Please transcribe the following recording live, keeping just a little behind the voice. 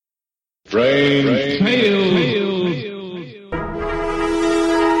Strange Tales.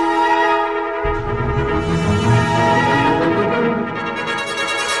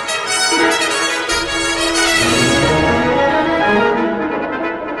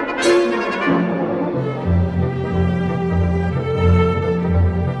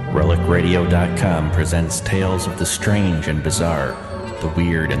 RelicRadio.com presents tales of the strange and bizarre, the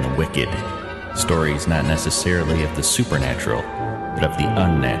weird and the wicked. Stories not necessarily of the supernatural, but of the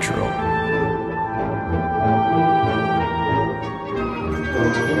unnatural.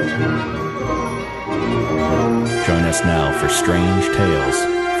 Join us now for Strange Tales,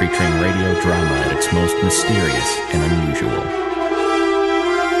 featuring radio drama at its most mysterious and unusual.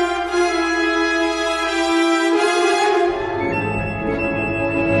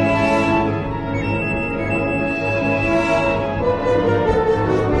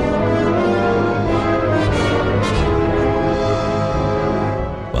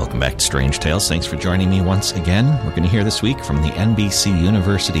 Strange Tales. Thanks for joining me once again. We're going to hear this week from the NBC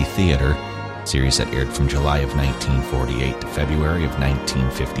University Theater, series that aired from July of 1948 to February of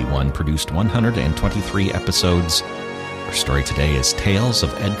 1951, produced 123 episodes. Our story today is Tales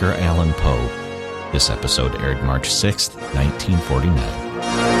of Edgar Allan Poe. This episode aired March 6th, 1949.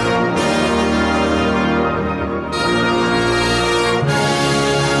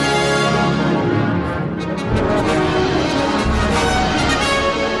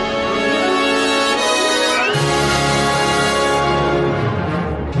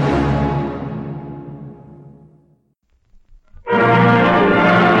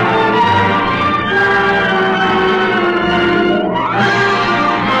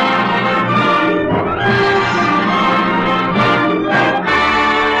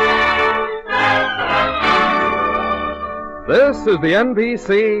 This is the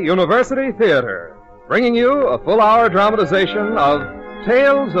NBC University Theater, bringing you a full-hour dramatization of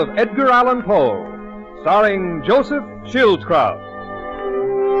Tales of Edgar Allan Poe, starring Joseph Schildkraut.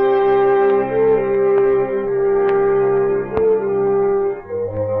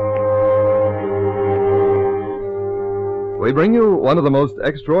 We bring you one of the most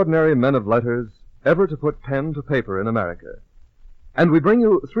extraordinary men of letters ever to put pen to paper in America. And we bring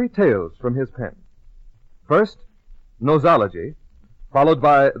you three tales from his pen. First, Nosology, followed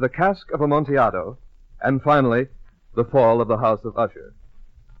by The Cask of Amontillado, and finally, The Fall of the House of Usher.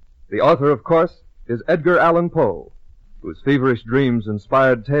 The author, of course, is Edgar Allan Poe, whose feverish dreams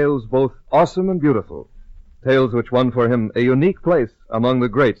inspired tales both awesome and beautiful, tales which won for him a unique place among the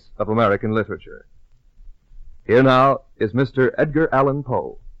greats of American literature. Here now is Mr. Edgar Allan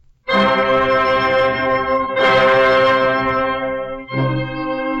Poe.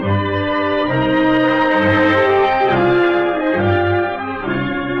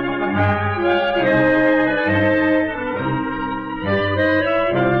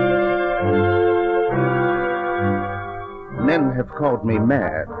 Men have called me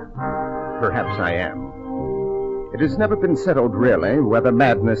mad. Perhaps I am. It has never been settled really whether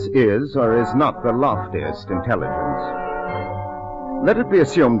madness is or is not the loftiest intelligence. Let it be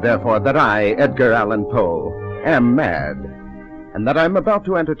assumed, therefore, that I, Edgar Allan Poe, am mad, and that I'm about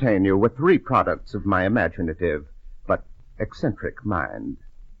to entertain you with three products of my imaginative but eccentric mind.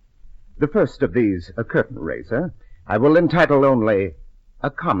 The first of these, a curtain raiser, I will entitle only A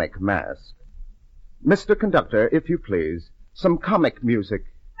Comic Mask. Mr. Conductor, if you please, some comic music.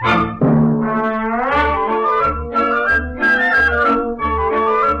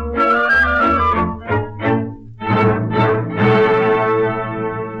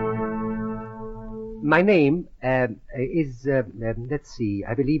 My name is, let's see,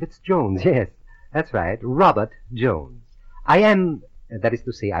 I believe it's Jones. Yes, that's right, Robert Jones. I am, that is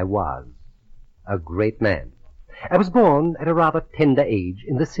to say, I was, a great man. I was born at a rather tender age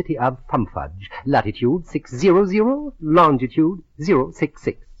in the city of Fumfudge, latitude 600, longitude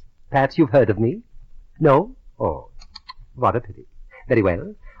 066. Perhaps you've heard of me? No? Oh, what a pity. Very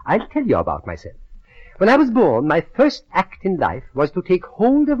well, I'll tell you about myself. When I was born, my first act in life was to take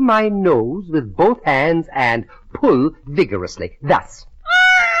hold of my nose with both hands and pull vigorously, thus.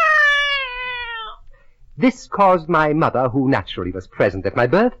 This caused my mother, who naturally was present at my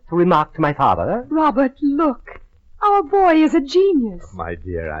birth, to remark to my father, Robert, look. Our boy is a genius. My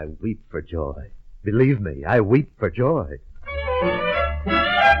dear, I weep for joy. Believe me, I weep for joy.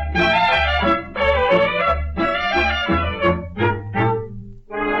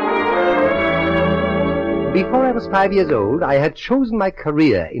 Before I was 5 years old, I had chosen my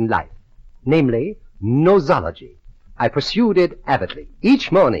career in life, namely, nosology. I pursued it avidly.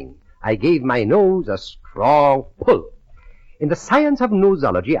 Each morning, I gave my nose a strong pull. In the science of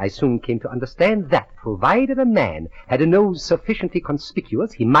nosology, I soon came to understand that, provided a man had a nose sufficiently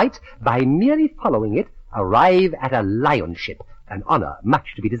conspicuous, he might, by merely following it, arrive at a lionship, an honor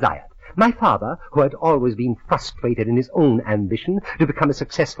much to be desired. My father, who had always been frustrated in his own ambition to become a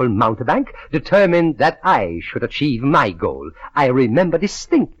successful mountebank, determined that I should achieve my goal. I remember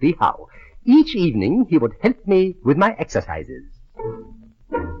distinctly how. Each evening he would help me with my exercises.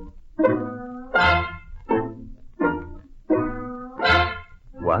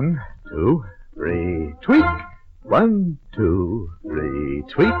 1, 2, 3, tweak. 1, 2, 3,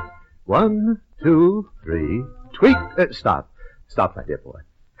 tweak. 1, 2, 3, tweak. Stop. Stop, my dear boy.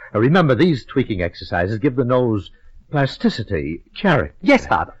 Now, remember, these tweaking exercises give the nose plasticity, character. Yes,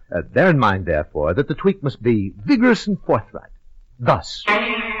 Father. Bear in mind, therefore, that the tweak must be vigorous and forthright. Thus.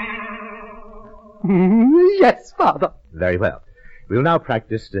 Yes, Father. Very well. We'll now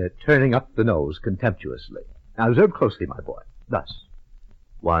practice turning up the nose contemptuously. Now, observe closely, my boy. Thus.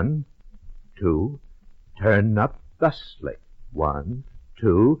 1, 2, turn up thusly. 1,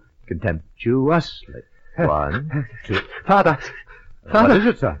 2, contemptuously. 1, 2. Father. What is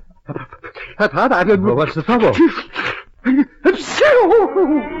it, son? Father, I've been... Well, what's the trouble?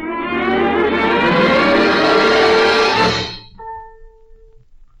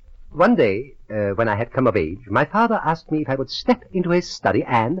 One day, when I had come of age, my father asked me if I would step into his study,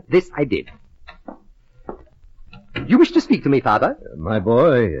 and this I did. You wish to speak to me, Father? My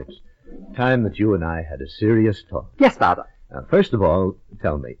boy, it's time that you and I had a serious talk. Yes, Father. First of all,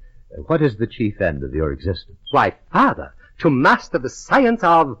 tell me, what is the chief end of your existence? Why, Father, to master the science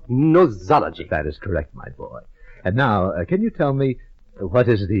of nosology. That is correct, my boy. And now, can you tell me what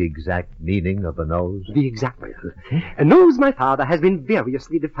is the exact meaning of a nose? The exact meaning. A nose, my father, has been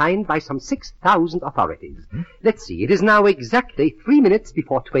variously defined by some 6,000 authorities. Let's see, it is now exactly 3 minutes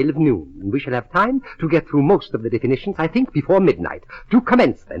before 12 noon, and we shall have time to get through most of the definitions, I think, before midnight. To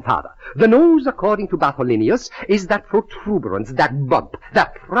commence, then, Father. The nose, according to Bartholinius, is that protuberance, that bump,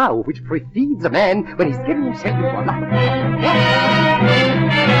 that prow which precedes a man when he's getting himself into a lot of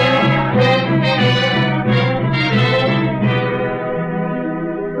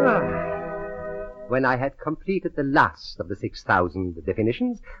When I had completed the last of the 6,000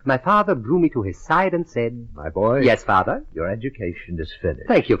 definitions, my father drew me to his side and said, My boy. Yes, Father? Your education is finished.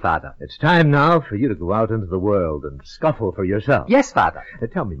 Thank you, Father. It's time now for you to go out into the world and scuffle for yourself. Yes, Father.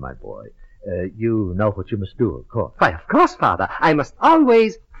 Tell me, my boy, you know what you must do, of course. Why, of course, Father. I must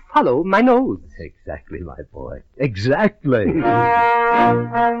always follow my nose. Exactly, my boy. Exactly.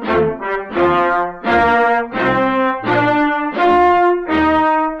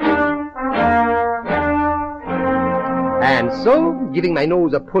 And so, giving my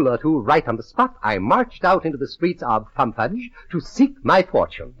nose a pull or two right on the spot, I marched out into the streets of Famfudge to seek my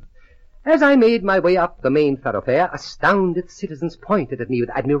fortune. As I made my way up the main thoroughfare, astounded citizens pointed at me with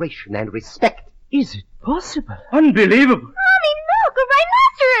admiration and respect. Is it possible? Unbelievable. Mommy, look, a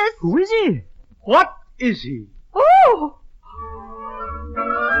rhinoceros! Who is he? What is he? Oh!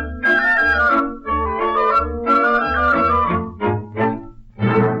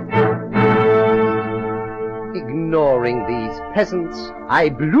 Ignoring these peasants, I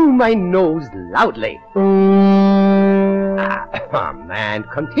blew my nose loudly. And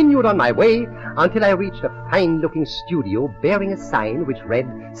continued on my way until I reached a fine-looking studio bearing a sign which read,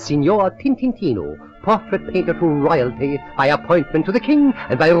 Signor Tintintino, portrait painter to royalty, by appointment to the king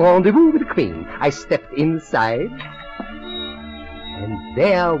and by rendezvous with the queen. I stepped inside, and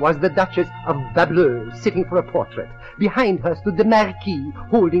there was the Duchess of Bableu sitting for a portrait. Behind her stood the Marquis,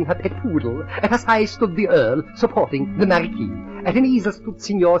 holding her pet poodle. At her side stood the Earl, supporting the Marquis. At an easel stood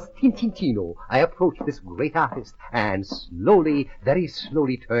Signor Tintintino. I approached this great artist, and slowly, very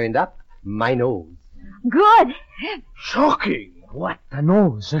slowly turned up my nose. Good. Shocking. What a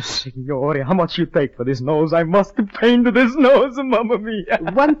nose, signore. How much you take for this nose? I must paint this nose, mamma mia.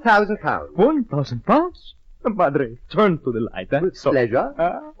 1,000 pounds. 1,000 pounds? Madre, turn to the light. With pleasure.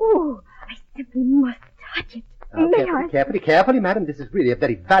 Oh, I simply must touch it. May I? Carefully, madam. This is really a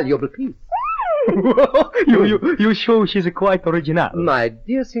very valuable piece. you show she's quite original. My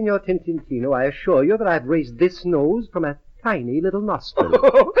dear Signor Tintintino, I assure you that I've raised this nose from a tiny little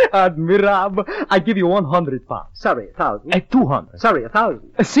nostril. Admirable. I give you 100 pounds. Sorry, 1,000. 200. Sorry,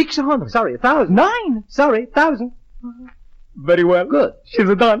 1,000. 600. Sorry, 1,000. 9. Sorry, 1,000. Very well. Good. She's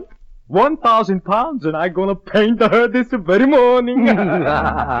done. 1,000 pounds, and I'm gonna paint her this very morning.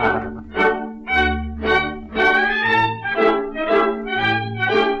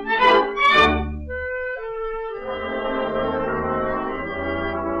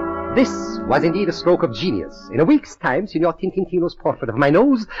 This was indeed a stroke of genius. In a week's time, Signor Tintintino's portrait of my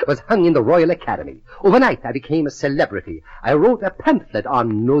nose was hung in the Royal Academy. Overnight, I became a celebrity. I wrote a pamphlet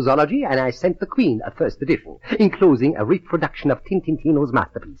on nosology, and I sent the Queen a first edition, enclosing a reproduction of Tintintino's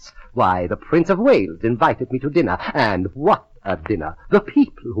masterpiece. Why, the Prince of Wales invited me to dinner, and what a dinner! The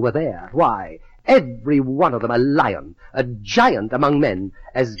people who were there, why, every one of them a lion, a giant among men.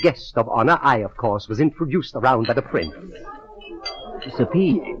 As guest of honor, I, of course, was introduced around by the Prince. Sir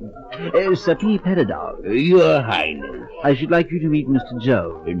P. Peridot. Your Highness. I should like you to meet Mr.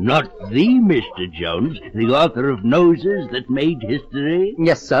 Jones. Not the Mr. Jones, the author of Noses That Made History?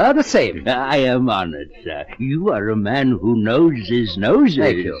 Yes, sir, the same. I am honored, sir. You are a man who knows his noses.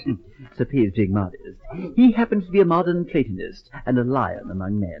 Thank you. Sir P. is being modest. He happens to be a modern Platonist and a lion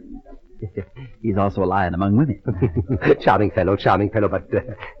among men. He's also a lion among women. Charming fellow, but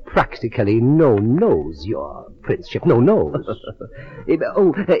practically no nose, your princeship, no nose.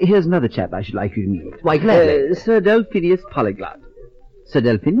 Here's another chap I should like you to meet. Why, gladly. Sir Delphinius Polyglot. Sir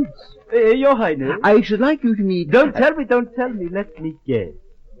Delphinius? Your Highness. I should like you to meet... Don't tell me, let me guess.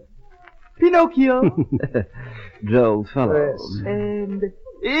 Pinocchio. Droll fellow. And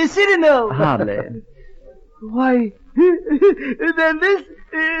Cyrano. Hardly. Why, then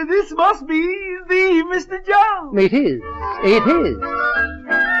this must be the Mr. Jones. It is.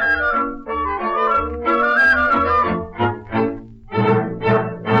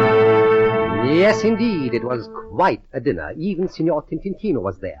 Yes, indeed, it was quite a dinner. Even Signor Tintintino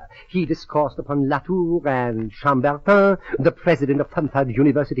was there. He discoursed upon Latour and Chambertin. The president of Thumthud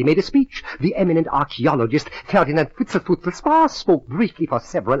University made a speech. The eminent archaeologist Ferdinand Witzelfutzelspa spoke briefly for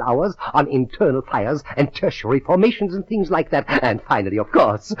several hours on internal fires and tertiary formations and things like that. And finally, of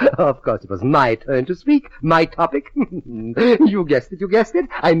course, it was my turn to speak. My topic. You guessed it.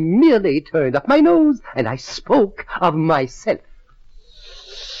 I merely turned up my nose and I spoke of myself.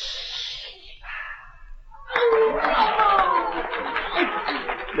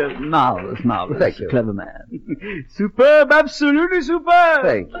 Marvelous. Thank you. Clever man. Superb, absolutely superb.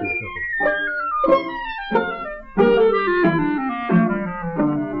 Thank you.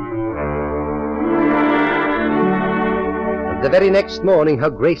 The very next morning,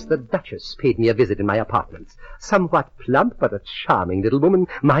 Her Grace the Duchess paid me a visit in my apartments. Somewhat plump, but a charming little woman.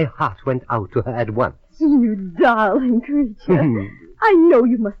 My heart went out to her at once. You darling creature. I know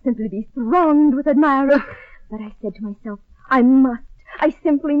you must simply be thronged with admirers. But I said to myself, I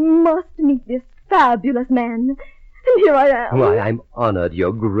simply must meet this fabulous man. And here I am. Why, I'm honored,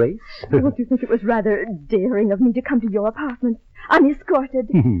 Your Grace. Don't you think it was rather daring of me to come to your apartment,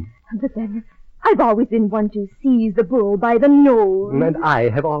 unescorted? But then, I've always been one to seize the bull by the nose. And I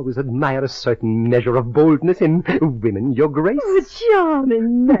have always admired a certain measure of boldness in women, Your Grace. Oh,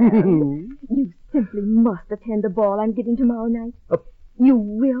 charming man. You simply must attend the ball I'm giving tomorrow night. You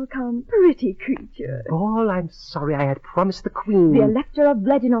will come, pretty creature. Ball? I'm sorry, I had promised the Queen. The Elector of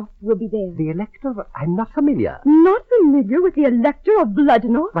Vladimir will be there. The Elector? I'm not familiar. Not familiar with the Elector of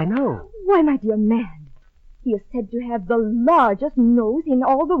Vladimir? Why, no. Why, my dear man, he is said to have the largest nose in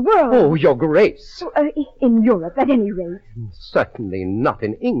all the world. Oh, Your Grace. In Europe, at any rate. Certainly not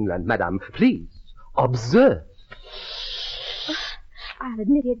in England, madame. Please, observe. I'll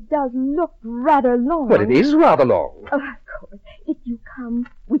admit it does look rather long. Well, it is rather long. Of course. If you come,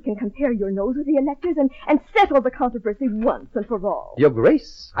 we can compare your nose with the Elector's and settle the controversy once and for all. Your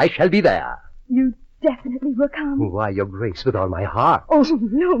Grace, I shall be there. You definitely will come? Why, Your Grace, with all my heart. Oh,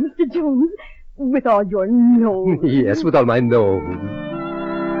 no, Mr. Jones. With all your nose. Yes, with all my nose.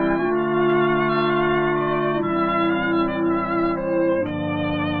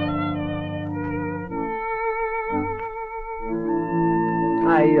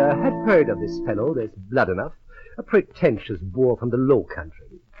 I had heard of this fellow, this Bloodenough, a pretentious boor from the Low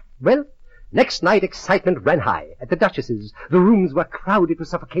Country. Well, next night excitement ran high. At the Duchess's, the rooms were crowded to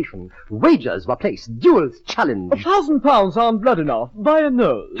suffocation. Wagers were placed, duels challenged. £1,000 on Bloodenough by a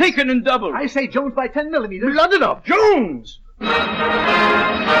nose. Taken in double. I say Jones by 10 millimeters. Bloodenough. Jones!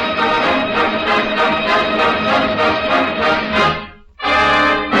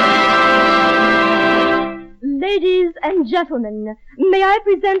 Ladies and gentlemen, may I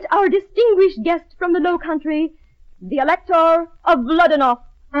present our distinguished guest from the Low Country, the Elector of Vladimir.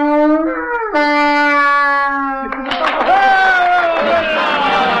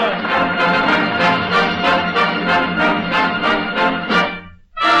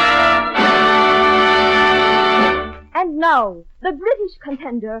 And now, the British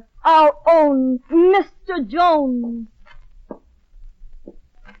contender, our own Mr. Jones.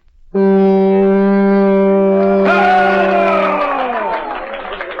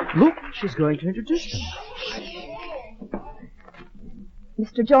 Look, she's going to introduce them.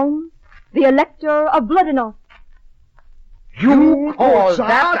 Mr. Jones, the Elector of Bloodenough. You call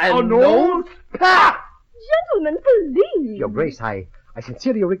that a nose? Pah! Gentlemen, please. Your Grace, I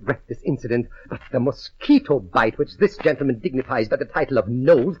sincerely regret this incident, but the mosquito bite which this gentleman dignifies by the title of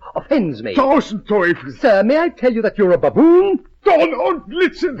nose offends me. Tausend Teufel! Sir, may I tell you that you're a baboon? Don und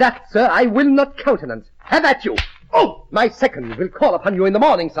Blitzen! That, sir, I will not countenance. Have at you. Oh, my second will call upon you in the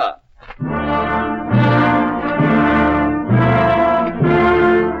morning, sir.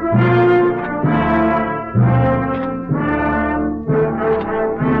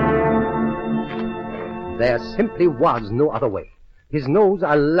 There simply was no other way. His nose,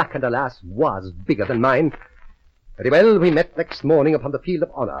 alack and alas, was bigger than mine. Very well, we met next morning upon the field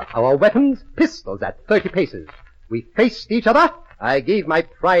of honor. Our weapons, pistols at 30 paces. We faced each other. I gave my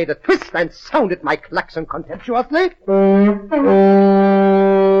pride a twist and sounded my klaxon contemptuously.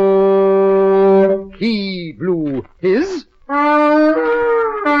 He blew his.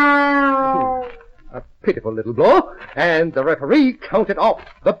 A pitiful little blow, and the referee counted off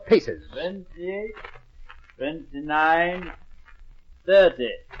the paces. 28, 29, 30.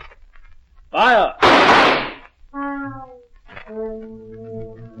 Fire!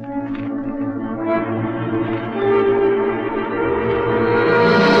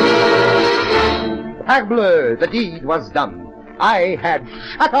 Parbleu, the deed was done. I had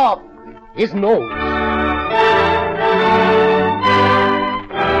shut off his nose.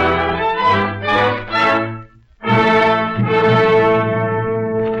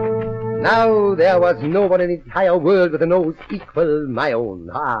 Now there was no one in the entire world with a nose equal my own.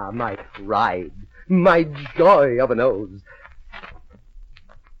 Ah, my pride, my joy of a nose.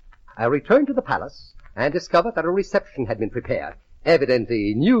 I returned to the palace and discovered that a reception had been prepared.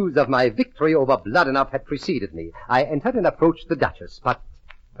 Evidently, news of my victory over Bloodenough had preceded me. I entered and approached the Duchess, but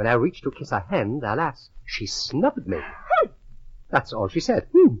when I reached to kiss her hand, alas, she snubbed me. That's all she said.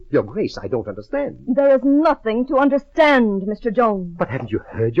 Your Grace, I don't understand. There is nothing to understand, Mr. Jones. But haven't you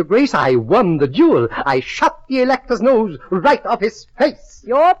heard, Your Grace? I won the duel. I shot the Elector's nose right off his face.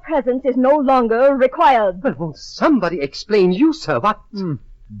 Your presence is no longer required. Well, won't somebody explain you, sir? What?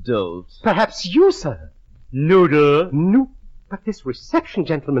 Dolt. Perhaps you, sir. Noodle. No. But this reception,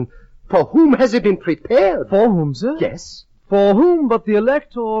 gentlemen, for whom has it been prepared? For whom, sir? Yes. For whom but the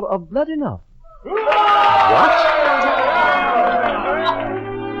Elector of Bloodenough? What?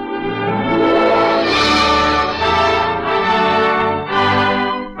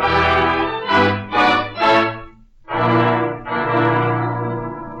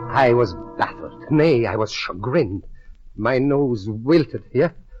 I was baffled. Nay, I was chagrined. My nose wilted,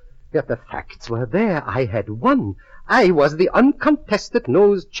 yet the facts were there. I had won. I was the uncontested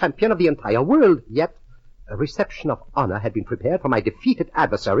nose champion of the entire world. Yet a reception of honor had been prepared for my defeated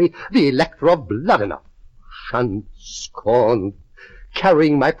adversary, the Elector of Bloodenough. Shunned, scorned,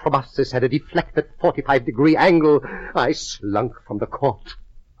 carrying my proboscis at a deflected 45-degree angle, I slunk from the court.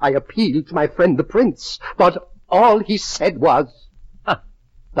 I appealed to my friend the prince, but all he said was...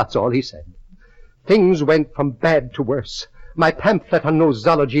 That's all he said. Things went from bad to worse. My pamphlet on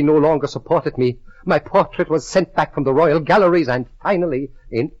nosology no longer supported me. My portrait was sent back from the royal galleries, and finally,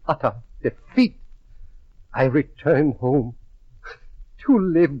 in utter defeat, I returned home to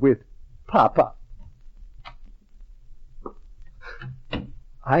live with Papa.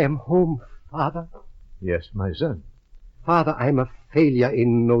 I am home, Father. Yes, my son. Father, I'm a failure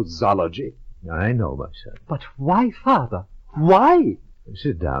in nosology. I know, my son. But why, Father? Why?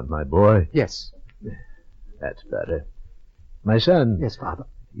 Sit down, my boy. Yes. That's better. My son. Yes, Father.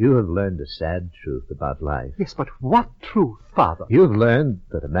 You have learned a sad truth about life. Yes, but what truth, Father? You have learned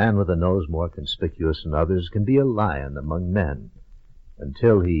that a man with a nose more conspicuous than others can be a lion among men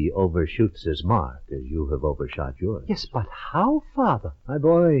until he overshoots his mark, as you have overshot yours. Yes, but how, Father? My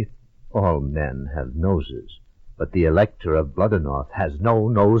boy, all men have noses, but the Elector of Bloodenough has no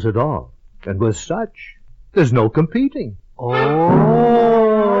nose at all, and with such, there's no competing.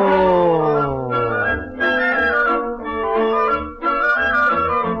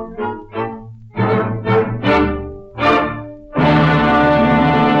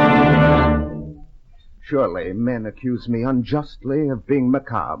 Surely men accuse me unjustly of being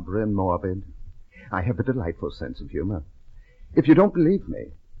macabre and morbid. I have a delightful sense of humor. If you don't believe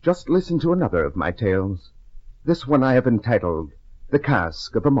me, just listen to another of my tales. This one I have entitled The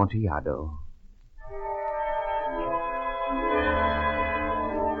Cask of Amontillado.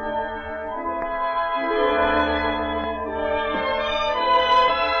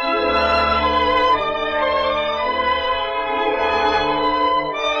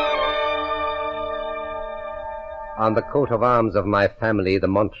 On the coat of arms of my family, the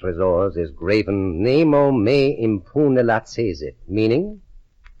Montresors, is graven Nemo me impune lacessit, meaning,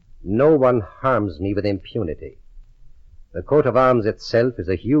 no one harms me with impunity. The coat of arms itself is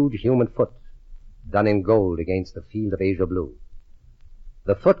a huge human foot, done in gold against the field of azure blue.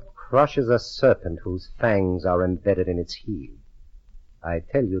 The foot crushes a serpent whose fangs are embedded in its heel. I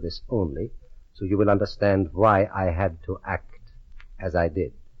tell you this only so you will understand why I had to act as I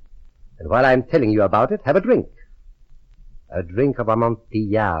did. And while I'm telling you about it, have a drink. A drink of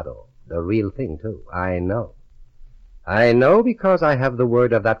Amontillado, the real thing, too. I know. I know because I have the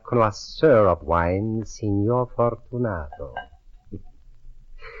word of that connoisseur of wine, Signor Fortunato.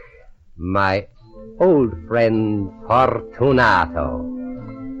 My old friend Fortunato.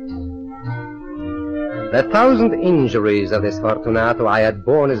 The 1,000 injuries of this Fortunato I had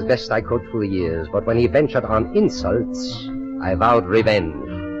borne as best I could through the years, but when he ventured on insults, I vowed revenge.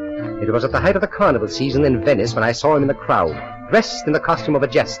 It was at the height of the carnival season in Venice when I saw him in the crowd, dressed in the costume of a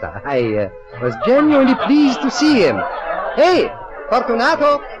jester. I was genuinely pleased to see him. Hey,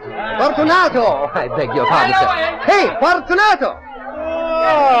 Fortunato! Fortunato! I beg your pardon, sir. Hey, Fortunato!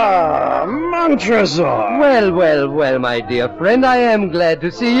 Ah, Montresor. Well, my dear friend, I am glad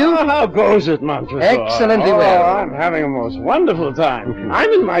to see you. How goes it, Montresor? Excellently well. I'm having a most wonderful time.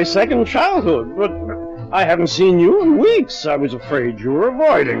 I'm in my second childhood, but I haven't seen you in weeks. I was afraid you were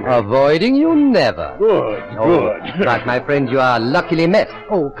avoiding me. Avoiding you never. Good. But, my friend, you are luckily met.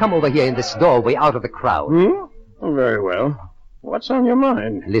 Oh, come over here in this doorway out of the crowd. Very well. What's on your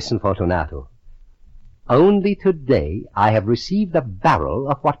mind? Listen, Fortunato. Only today I have received a barrel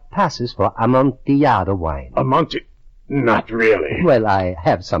of what passes for Amontillado wine. Not really. Well, I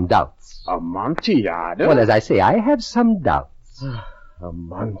have some doubts. Amontillado? Well, as I say, I have some doubts.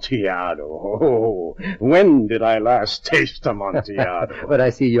 Amontillado. Oh, when did I last taste Amontillado? But I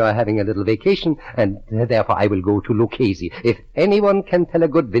see you are having a little vacation, and therefore I will go to Lucchese. If anyone can tell a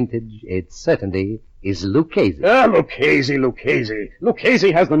good vintage, it certainly is Lucchese. Lucchese.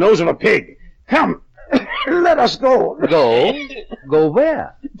 Lucchese has the nose of a pig. Come, let us go. Go? Go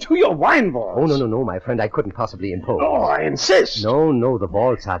where? To your wine vaults. Oh, no, my friend, I couldn't possibly impose. Oh, I insist. No, the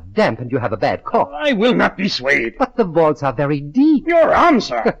vaults are damp and you have a bad cough. I will not be swayed. But the vaults are very deep. Your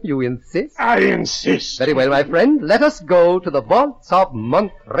answer. You insist? I insist. Very well, my friend, let us go to the vaults of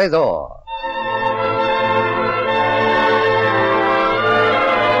Montresor.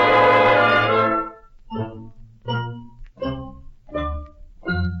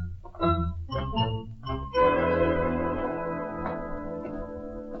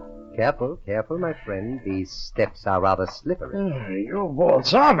 Careful, my friend. These steps are rather slippery. Your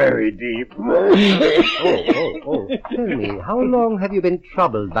vaults are very deep. Oh. Tell me, how long have you been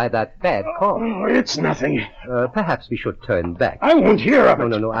troubled by that bad cough? Oh, it's nothing. Perhaps we should turn back. I won't hear of it.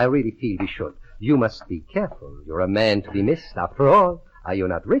 No, I really feel we should. You must be careful. You're a man to be missed, after all. Are you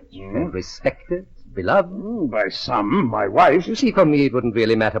not rich and respected, beloved? By some, my wife. You see, for me it wouldn't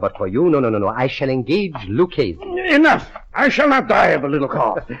really matter, but for you, no. I shall engage Lucchese. Enough. I shall not die of a little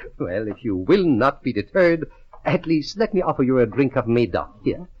cough. Well, if you will not be deterred, at least let me offer you a drink of Medoc.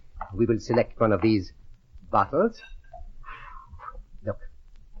 Here, we will select one of these bottles.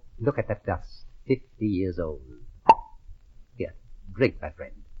 Look at that dust. 50 years old. Here, drink, my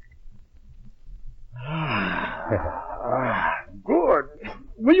friend. Good.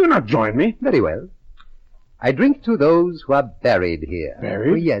 Will you not join me? Very well. I drink to those who are buried here.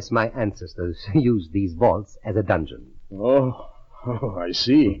 Buried? Oh, yes, my ancestors used these vaults as a dungeon. Oh, I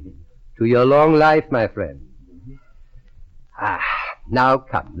see. To your long life, my friend. Now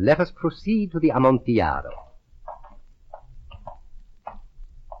come, let us proceed to the Amontillado.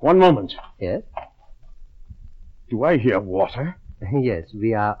 One moment. Yes? Do I hear water? Yes,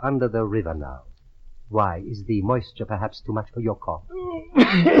 we are under the river now. Why, is the moisture perhaps too much for your cough?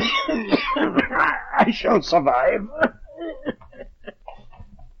 I shall survive.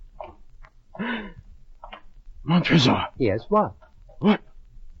 Montresor. Yes, what?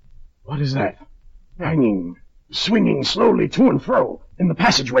 What is that? Hanging, swinging slowly to and fro in the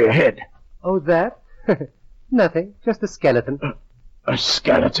passageway ahead. Oh, that? Nothing, just a skeleton. A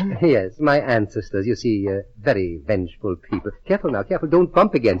skeleton? Yes, my ancestors, you see, very vengeful people. Careful now, careful, don't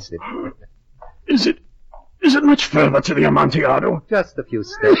bump against it. Is it much further to the Amontillado? Just a few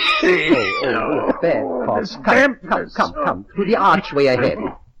steps. Bad cough. Come, through the archway ahead.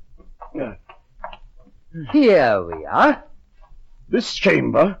 Here we are. This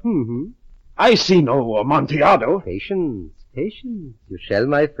chamber? Mm-hmm. I see no Amontillado. Patience. You shall,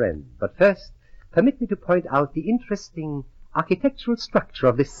 my friend. But first, permit me to point out the interesting architectural structure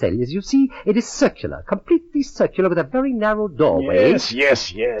of this cell is, you see, it is circular, completely circular with a very narrow doorway.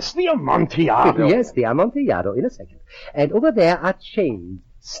 Yes, the Amontillado. Yes, the Amontillado, in a second. And over there are chains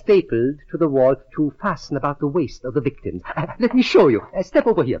stapled to the wall to fasten about the waist of the victims. Let me show you. Step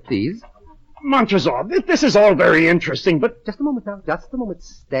over here, please. Montresor, this is all very interesting, but... Just a moment now, just a moment.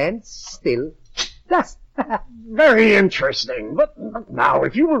 Stand still. Thus. Very interesting, but now,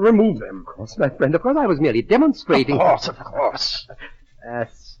 if you will remove them. Of course, my friend, of course, I was merely demonstrating. Of course.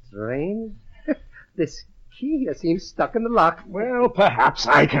 Strange. This key here seems stuck in the lock. Well, perhaps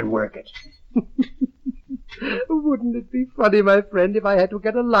I can work it. Wouldn't it be funny, my friend, if I had to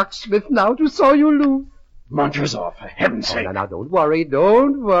get a locksmith now to saw you loose? Montresor, for heaven's sake. Now, don't worry.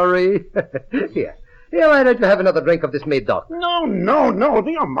 Here, why don't you have another drink of this Medoc? No,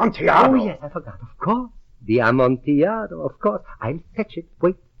 the Amontillado. Oh, yes, I forgot, of course. The Amontillado, of course. I'll fetch it.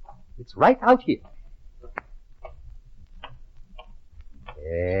 Wait, it's right out here.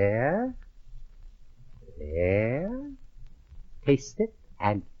 There. Taste it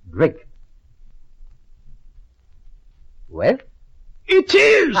and drink. Well? It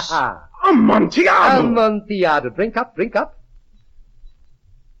is! Amontillado! Amontillado. Drink up.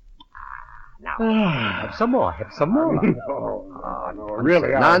 Now, have some more. No, really.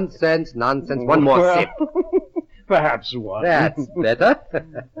 Nonsense. One more sip. Perhaps one. That's better.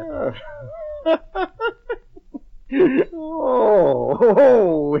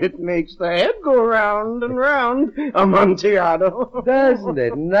 Oh, it makes the head go round and round. Amontillado. Doesn't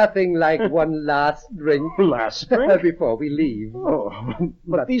it? Nothing like one last drink. Last drink? Before we leave. Oh,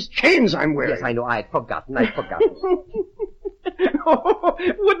 but these chains I'm wearing. Yes, I know. I'd forgotten. Oh,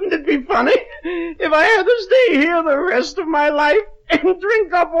 wouldn't it be funny if I had to stay here the rest of my life and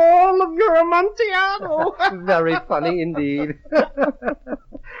drink up all of your Amontillado? Very funny indeed.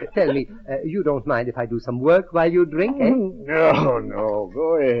 Tell me, you don't mind if I do some work while you drink, eh? No.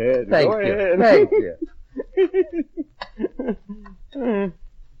 Go ahead. Thank you.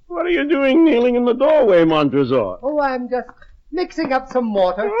 What are you doing kneeling in the doorway, Montresor? Oh, I'm just mixing up some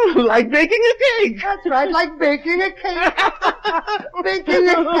mortar. Like baking a cake. That's right, like baking a cake.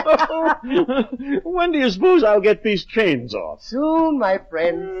 When do you suppose I'll get these chains off? Soon, my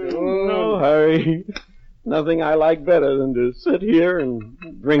friend, soon. No hurry. Nothing I like better than to sit here and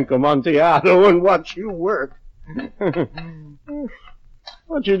drink Amontillado and watch you work.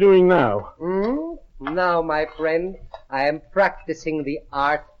 What you doing now? Now, my friend, I am practicing the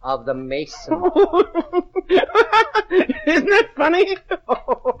art of the mason. Isn't that funny?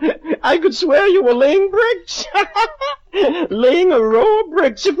 I could swear you were laying bricks. Laying a row of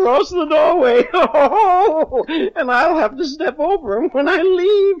bricks across the doorway. And I'll have to step over them when I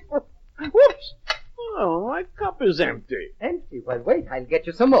leave. Whoops. Oh, my cup is empty. Empty? Well, wait, I'll get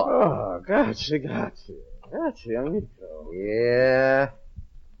you some more. Oh, grazie, amico. Yeah.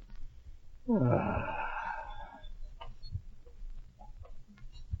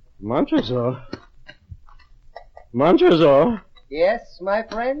 Montresor. Yes, my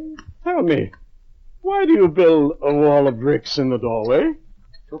friend? Tell me, why do you build a wall of bricks in the doorway?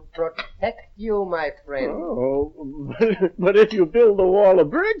 To protect you, my friend. Oh, but if you build a wall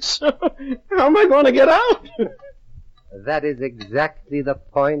of bricks, how am I going to get out? That is exactly the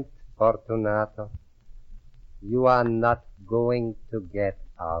point, Fortunato. You are not going to get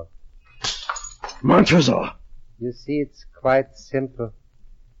out. Montresor! You see, it's quite simple.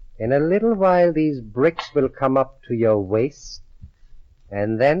 In a little while, these bricks will come up to your waist,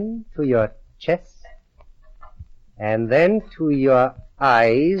 and then to your chest, and then to your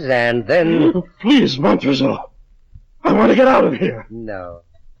eyes, and then... Please, Montresor! I want to get out of here! No.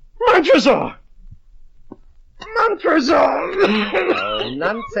 Montresor! Montresor! Oh,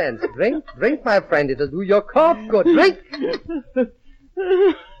 nonsense. Drink, my friend. It'll do your cough good. Drink!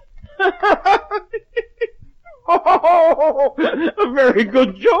 Oh, a very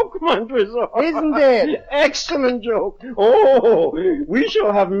good joke, Montresor. Isn't it? Excellent joke. Oh, we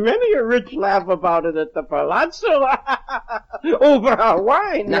shall have many a rich laugh about it at the Palazzo. Over our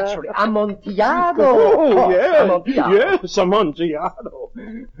wine. Naturally. Amontillado. Oh, yes. Amontillado. Yes, Amontillado.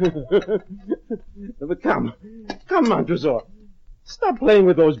 But come, Montresor. Stop playing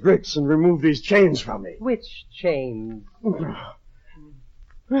with those bricks and remove these chains from me. Which chains?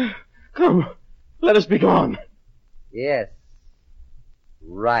 Come, let us be gone. Yes.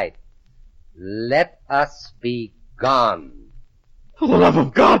 Right. Let us be gone. For the love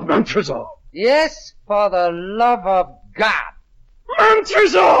of God, Montresor! Yes, for the love of God!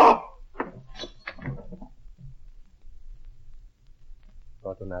 Montresor!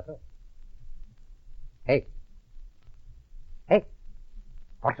 Fortunato? Hey,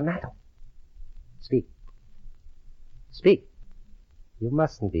 Fortunato. Speak. Speak. You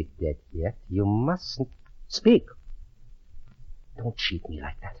mustn't be dead yet. You mustn't. Speak. Don't cheat me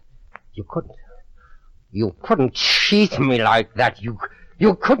like that. You couldn't. You couldn't cheat me like that. You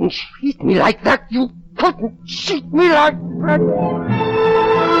couldn't cheat me like that. You couldn't cheat me like that.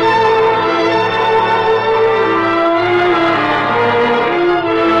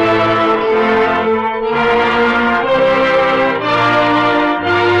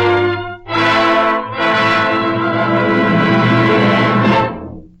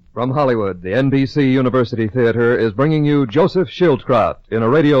 From Hollywood, the NBC University Theater is bringing you Joseph Schildkraut in a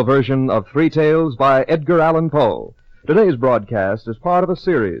radio version of Three Tales by Edgar Allan Poe. Today's broadcast is part of a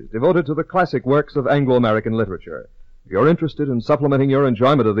series devoted to the classic works of Anglo-American literature. If you're interested in supplementing your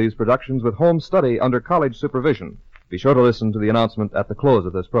enjoyment of these productions with home study under college supervision, be sure to listen to the announcement at the close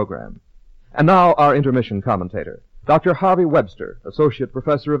of this program. And now, our intermission commentator, Dr. Harvey Webster, Associate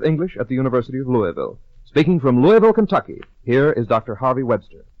Professor of English at the University of Louisville. Speaking from Louisville, Kentucky, here is Dr. Harvey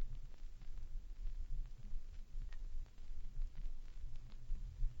Webster.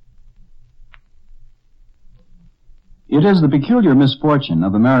 It is the peculiar misfortune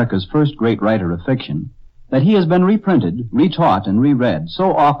of America's first great writer of fiction that he has been reprinted, retaught, and reread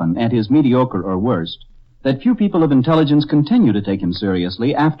so often at his mediocre or worst that few people of intelligence continue to take him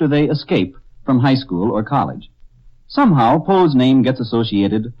seriously after they escape from high school or college. Somehow, Poe's name gets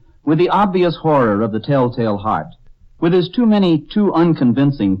associated with the obvious horror of the telltale heart, with his too many, too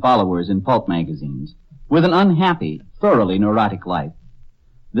unconvincing followers in pulp magazines, with an unhappy, thoroughly neurotic life.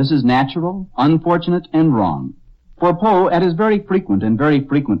 This is natural, unfortunate, and wrong. For Poe, at his very frequent and very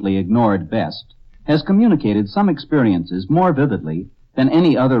frequently ignored best, has communicated some experiences more vividly than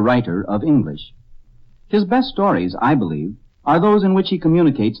any other writer of English. His best stories, I believe, are those in which he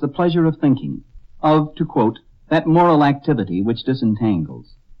communicates the pleasure of thinking, of, to quote, that moral activity which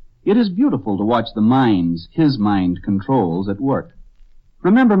disentangles. It is beautiful to watch the minds his mind controls at work.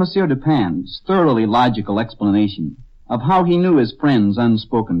 Remember Monsieur Dupin's thoroughly logical explanation of how he knew his friend's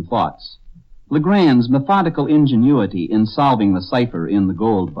unspoken thoughts. Legrand's methodical ingenuity in solving the cipher in The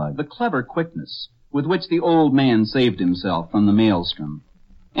Gold Bug, the clever quickness with which the old man saved himself from the maelstrom.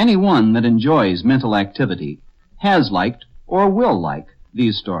 Anyone that enjoys mental activity has liked or will like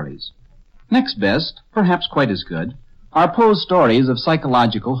these stories. Next best, perhaps quite as good, are Poe's stories of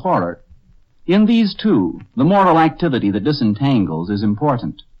psychological horror. In these, too, the moral activity that disentangles is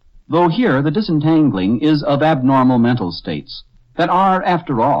important, though here the disentangling is of abnormal mental states that are,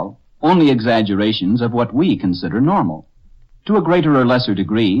 after all, only exaggerations of what we consider normal. To a greater or lesser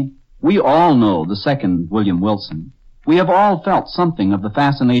degree, we all know the second William Wilson. We have all felt something of the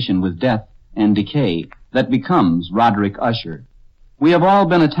fascination with death and decay that becomes Roderick Usher. We have all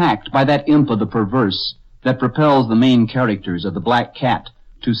been attacked by that imp of the perverse that propels the main characters of The Black Cat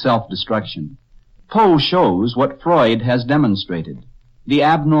to self-destruction. Poe shows what Freud has demonstrated. The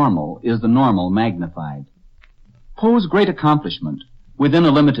abnormal is the normal magnified. Poe's great accomplishment within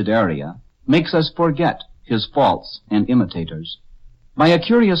a limited area makes us forget his faults and imitators. By a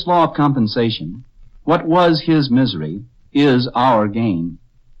curious law of compensation, what was his misery is our gain.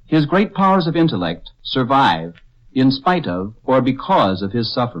 His great powers of intellect survive in spite of or because of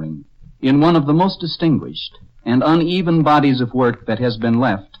his suffering in one of the most distinguished and uneven bodies of work that has been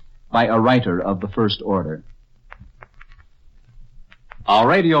left by a writer of the first order. Our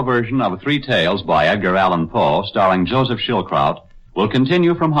radio version of Three Tales by Edgar Allan Poe, starring Joseph Schildkraut, will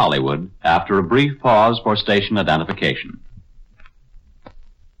continue from Hollywood after a brief pause for station identification.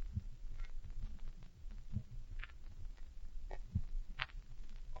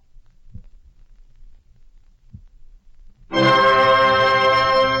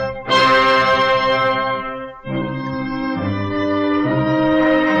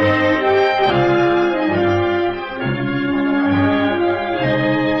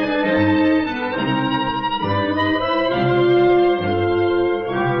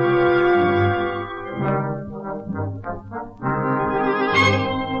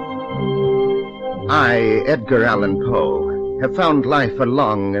 Edgar Allan Poe, have found life a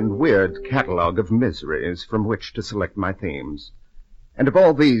long and weird catalogue of miseries from which to select my themes. And of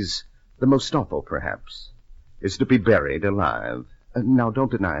all these, the most awful, perhaps, is to be buried alive. Now,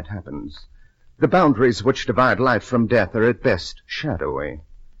 don't deny it happens. The boundaries which divide life from death are at best shadowy.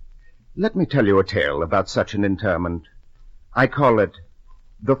 Let me tell you a tale about such an interment. I call it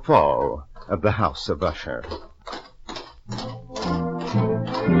The Fall of the House of Usher.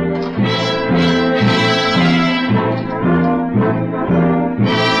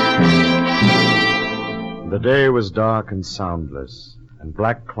 The day was dark and soundless, and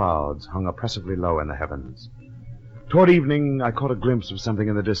black clouds hung oppressively low in the heavens. Toward evening, I caught a glimpse of something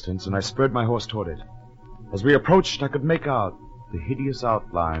in the distance, and I spurred my horse toward it. As we approached, I could make out the hideous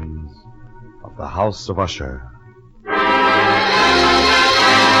outlines of the House of Usher.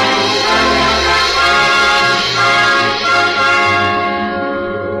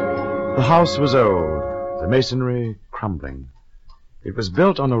 The house was old, the masonry crumbling. It was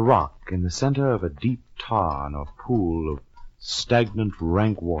built on a rock in the center of a deep tarn or pool of stagnant,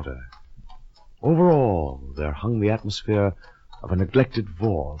 rank water. Over all, there hung the atmosphere of a neglected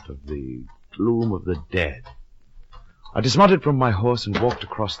vault, of the gloom of the dead. I dismounted from my horse and walked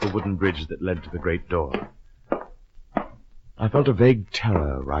across the wooden bridge that led to the great door. I felt a vague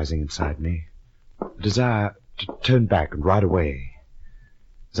terror rising inside me, a desire to turn back and ride away.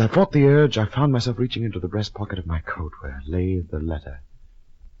 As I fought the urge, I found myself reaching into the breast pocket of my coat where lay the letter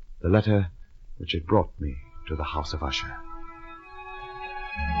which had brought me to the House of Usher.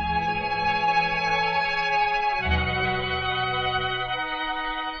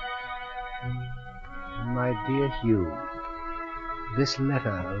 My dear Hugh, this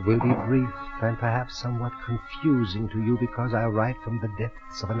letter will be brief and perhaps somewhat confusing to you because I write from the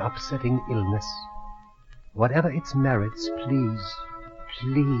depths of an upsetting illness. Whatever its merits, please,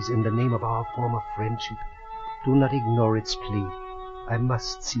 in the name of our former friendship, do not ignore its plea. I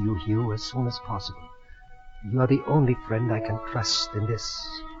must see you, Hugh, as soon as possible. You are the only friend I can trust in this,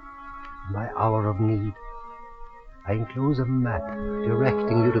 my hour of need. I enclose a map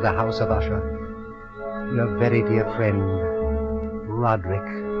directing you to the House of Usher. Your very dear friend, Roderick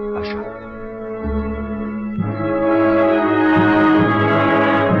Usher.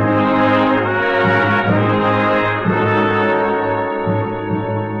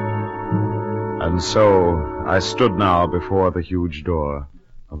 And so I stood now before the huge door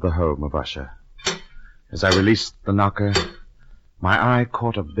of the home of Usher. As I released the knocker, my eye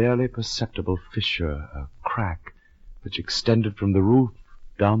caught a barely perceptible fissure, a crack, which extended from the roof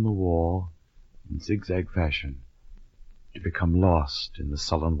down the wall in zigzag fashion, to become lost in the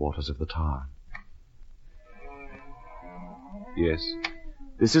sullen waters of the tarn. Yes?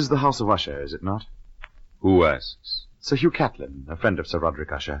 This is the House of Usher, is it not? Who asks? Sir Hugh Catlin, a friend of Sir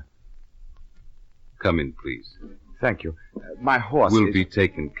Roderick Usher. Come in, please. Thank you. My horse will be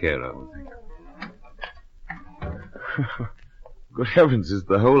taken care of. Good heavens, is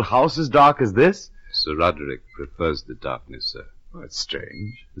the whole house as dark as this? Sir Roderick prefers the darkness, sir. Oh, that's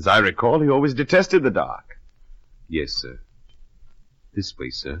strange. As I recall, he always detested the dark. Yes, sir. This way,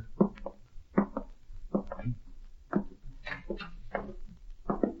 sir.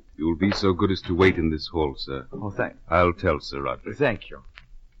 You'll be so good as to wait in this hall, sir. Oh, thank you. I'll tell Sir Roderick. Thank you.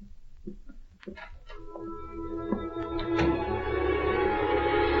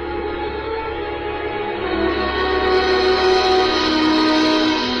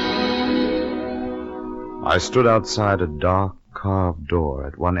 I stood outside a dark, carved door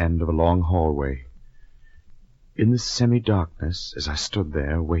at one end of a long hallway. In the semi-darkness, as I stood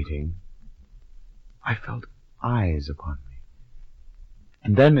there, waiting, I felt eyes upon me.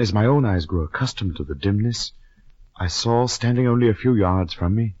 And then, as my own eyes grew accustomed to the dimness, I saw, standing only a few yards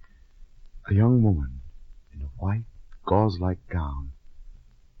from me, a young woman in a white, gauze-like gown.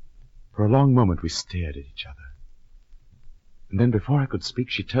 For a long moment we stared at each other. And then, before I could speak,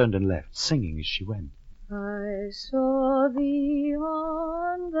 she turned and left, singing as she went. I saw thee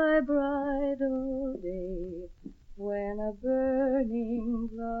on thy bridal day, when a burning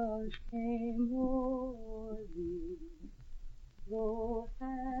blush came o'er thee. Though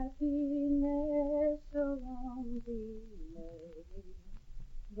happiness around thee lay,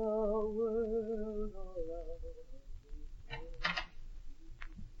 the world around thee.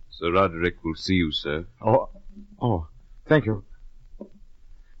 Sir Roderick will see you, sir. Oh, thank you.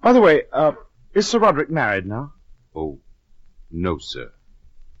 By the way, is Sir Roderick married now? Oh, no, sir.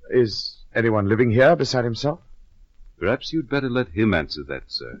 Is anyone living here beside himself? Perhaps you'd better let him answer that,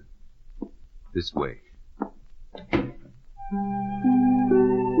 sir. This way.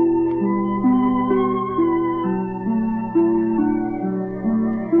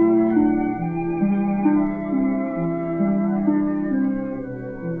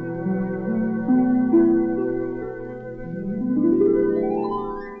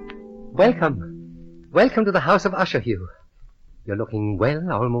 Welcome to the House of Usher, Hugh. You're looking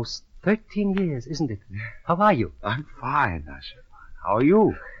well, almost 13 years, isn't it? How are you? I'm fine, Usher. How are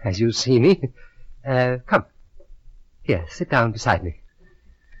you? As you see me. Come. Here, sit down beside me.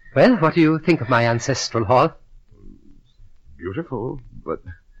 Well, what do you think of my ancestral hall? Beautiful, but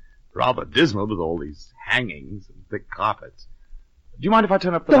rather dismal with all these hangings and thick carpets. Do you mind if I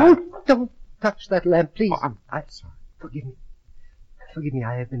turn up the lamp? Don't touch that lamp, please. Oh, I'm sorry. Forgive me. Forgive me,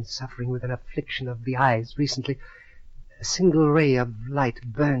 I have been suffering with an affliction of the eyes recently. A single ray of light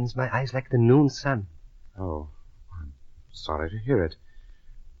burns my eyes like the noon sun. Oh, I'm sorry to hear it.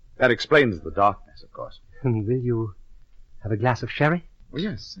 That explains the darkness, of course. Will you have a glass of sherry? Oh,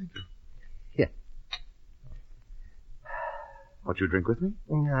 yes, thank you. Here. Won't you drink with me?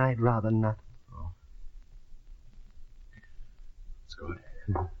 I'd rather not. Oh. That's good.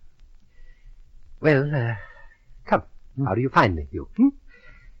 Well, come. How do you find me, you?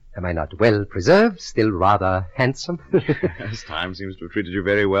 Am I not well preserved, still rather handsome? Yes, time seems to have treated you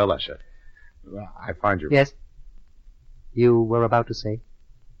very well, Usher. I find you... Yes? You were about to say?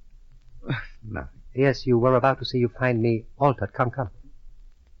 Nothing. Yes, you were about to say you find me altered. Come, come.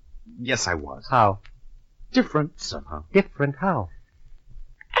 Yes, I was. How? Different, somehow. Different how?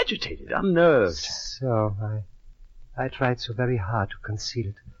 Agitated, unnerved. So, I tried so very hard to conceal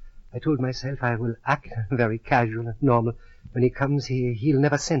it. I told myself I will act very casual and normal. When he comes, he'll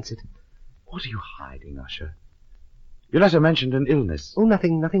never sense it. What are you hiding, Usher? Your letter mentioned an illness. Oh,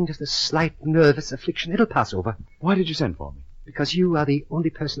 nothing, just a slight nervous affliction. It'll pass over. Why did you send for me? Because you are the only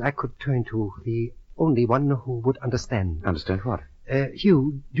person I could turn to, the only one who would understand. Understand what?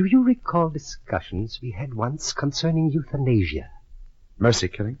 Hugh, do you recall discussions we had once concerning euthanasia? Mercy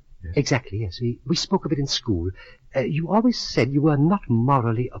killing? Yes. Exactly, yes. We spoke of it in school. You always said you were not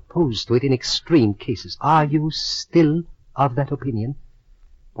morally opposed to it in extreme cases. Are you still of that opinion?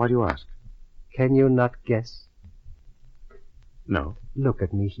 Why do you ask? Can you not guess? No. Look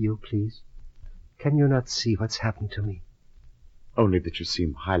at me, Hugh, please. Can you not see what's happened to me? Only that you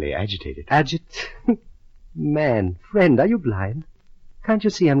seem highly agitated. Man, friend, are you blind? Can't you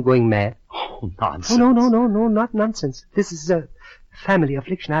see I'm going mad? Oh, nonsense. Oh, no, not nonsense. This is a family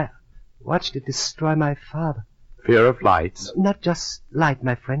affliction. I watched it destroy my father. Fear of lights? Not just light,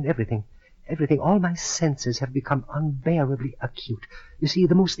 my friend, everything. All my senses have become unbearably acute. You see,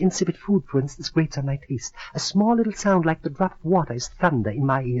 the most insipid food, for instance, grates on my taste. A small little sound like the drop of water is thunder in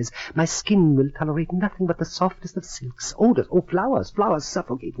my ears. My skin will tolerate nothing but the softest of silks. Odors, flowers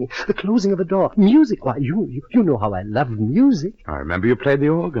suffocate me. The closing of a door. Music, why, you know how I love music. I remember you played the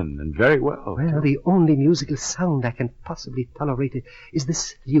organ, and very well. Well, the only musical sound I can possibly tolerate is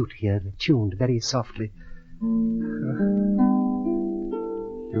this lute here, tuned very softly.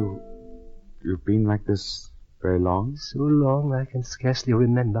 You've been like this very long? So long I can scarcely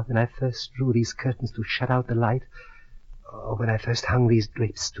remember when I first drew these curtains to shut out the light, or when I first hung these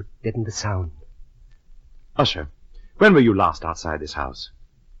drapes to deaden the sound. Usher, when were you last outside this house?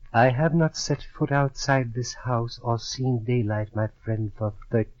 I have not set foot outside this house or seen daylight, my friend, for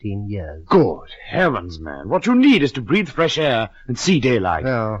 13 years. Good heavens, man. What you need is to breathe fresh air and see daylight.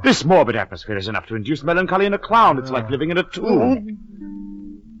 Oh. This morbid atmosphere is enough to induce melancholy in a clown. It's like living in a tomb.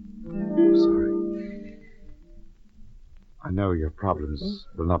 Sorry. I know your problems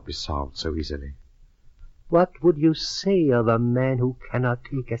will not be solved so easily. What would you say of a man who cannot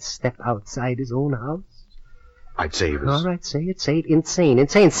take a step outside his own house? I'd say he was... All right, say it.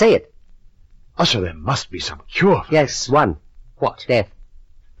 Insane, say it. Usher, there must be some cure for Yes, one. What? Death.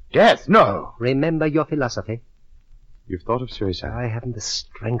 Death? No. Remember your philosophy. You've thought of suicide? I haven't the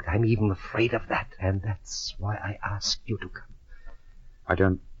strength. I'm even afraid of that. And that's why I asked you to come. I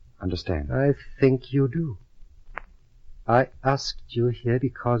don't understand. I think you do. I asked you here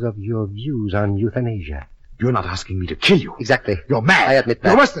because of your views on euthanasia. You're not asking me to kill you. Exactly. You're mad. I admit that.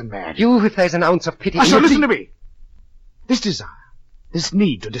 You're worse than mad. You, if there's an ounce of pity... Usher, listen to me. This desire, this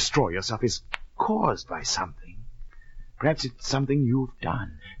need to destroy yourself is caused by something. Perhaps it's something you've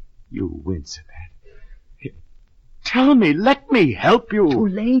done. You wince at that. Tell me, let me help you. Too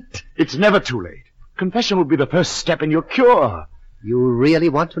late. It's never too late. Confession will be the first step in your cure. You really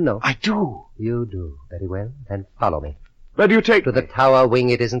want to know? I do. You do. Very well. Then follow me. Where do you take me? To the tower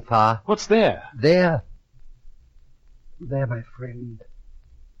wing. It isn't far. What's there? There, my friend,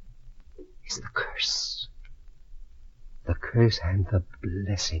 is the curse. The curse and the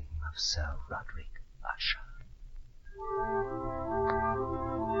blessing of Sir Roderick Usher.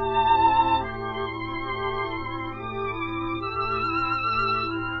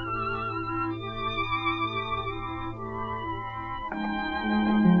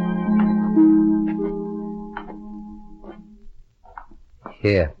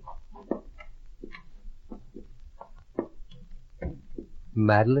 Here.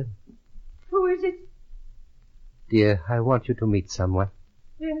 Madeline? Who is it? Dear, I want you to meet someone.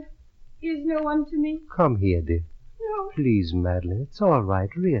 There is no one to meet. Come here, dear. No. Please, Madeline. It's all right,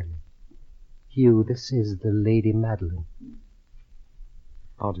 really. Hugh, this is the Lady Madeline.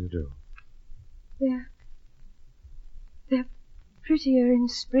 How do you do? They're prettier in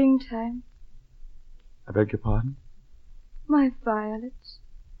springtime. I beg your pardon? My violets.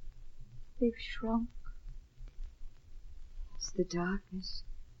 They've shrunk. It's the darkness.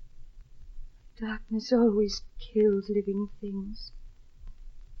 darkness always kills living things.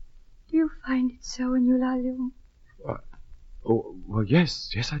 Do you find it so in Eulalia? Oh, well,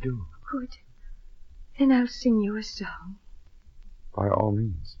 yes, I do. Good. Then I'll sing you a song. By all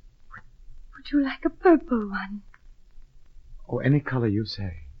means. Would you like a purple one? Oh, any color you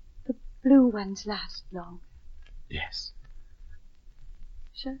say. The blue ones last long. Yes.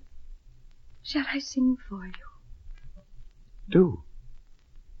 Shall I sing for you? Do.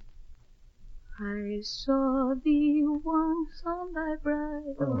 I saw thee once on thy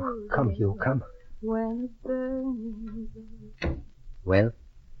bridal Come, day, Hugh, come. when a burning rose. Well?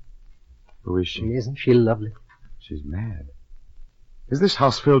 Who is she? Isn't she lovely? She's mad. Is this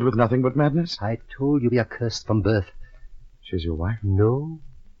house filled with nothing but madness? I told you we are cursed from birth. She's your wife? No.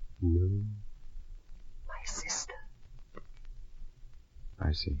 My sister.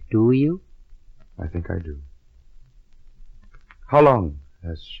 I see. Do you? I think I do. How long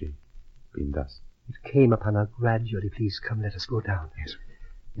has she been thus? It came upon her gradually. Please come, let us go down. Yes.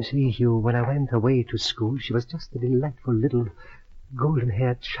 You see, Hugh, when I went away to school, she was just a delightful little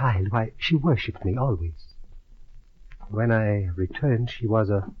golden-haired child. Why, she worshipped me always. When I returned, she was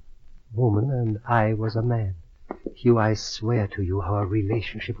a woman and I was a man. Hugh, I swear to you our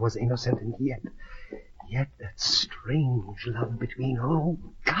relationship was innocent, and yet that strange love between... Oh,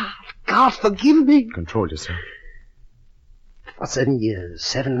 God, forgive me. Control yourself. For 7 years,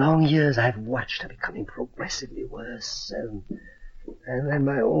 7 long years, I've watched her becoming progressively worse, and then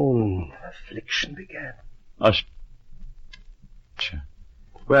my own affliction began. Hush.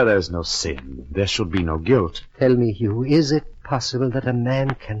 Where there's no sin, there should be no guilt. Tell me, Hugh, is it possible that a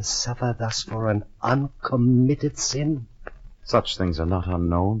man can suffer thus for an uncommitted sin? Such things are not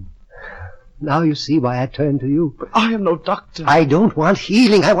unknown. Now you see why I turn to you. But I am no doctor. I don't want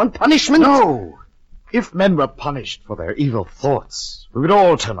healing, I want punishment. No! If men were punished for their evil thoughts, we would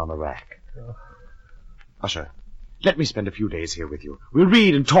all turn on the rack. Usher, let me spend a few days here with you. We'll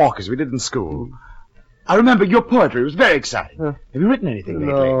read and talk as we did in school. I remember your poetry was very exciting. Have you written anything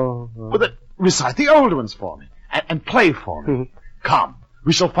lately? No. Well, then, recite the old ones for me, and play for me. Come,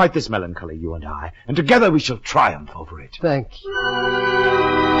 we shall fight this melancholy, you and I, and together we shall triumph over it. Thank you.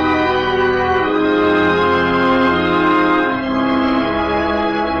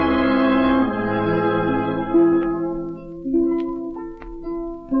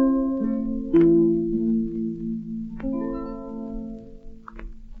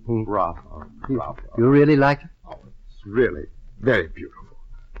 Bravo. You really like it? Oh, it's really very beautiful.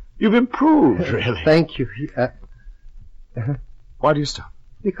 You've improved, really. Thank you. Why do you stop?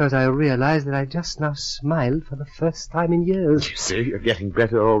 Because I realized that I just now smiled for the first time in years. You see, you're getting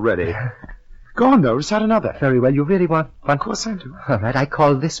better already. Go on, though. Recite another. Very well. You really want one? Of course I do. All right. I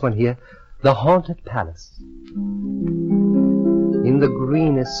call this one here The Haunted Palace. In the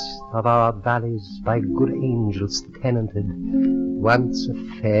greenest of our valleys, by good angels tenanted, once a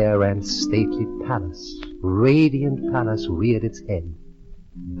fair and stately palace, radiant palace, reared its head.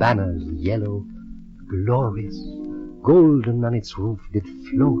 Banners yellow, glorious, golden on its roof did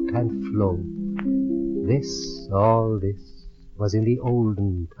float and flow. This, all this, was in the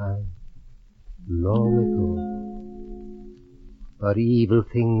olden time, long ago. But evil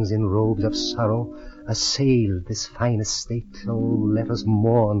things in robes of sorrow assailed this fine estate. Oh, let us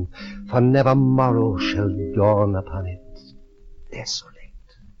mourn, for never morrow shall dawn upon it, desolate.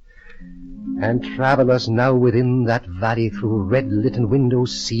 And travelers now within that valley through red-litten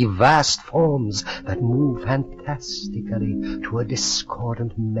windows see vast forms that move fantastically to a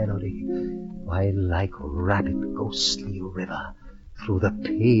discordant melody, while like rapid ghostly river through the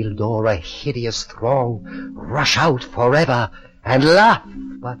pale door a hideous throng rush out forever and laugh,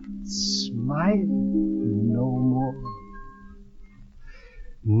 but smile no more.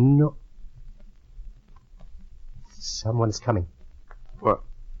 No. Someone's coming. Well,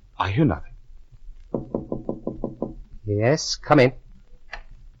 I hear nothing. Yes, come in.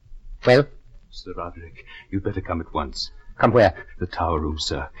 Well? Sir Roderick, you'd better come at once. Come where? The tower room,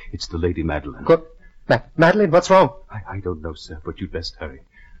 sir. It's the Lady Madeline. Good. Madeline, what's wrong? I don't know, sir, but you'd best hurry.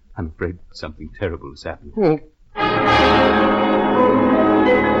 I'm afraid something terrible has happened.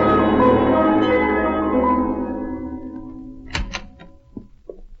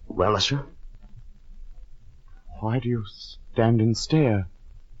 Well, Usher? Why do you stand and stare?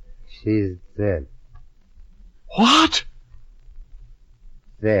 She's dead. What?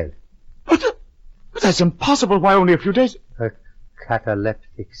 Dead. But that's impossible. Why, only a few days... A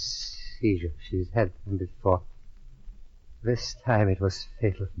cataleptic seizure. She's had them before. This time it was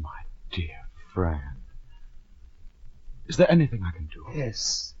fatal. My dear Fran. Is there anything I can do?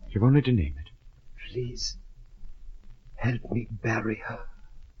 Yes. You've only to name it. Please, help me bury her.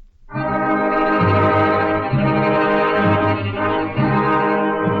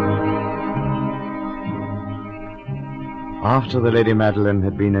 After the Lady Madeline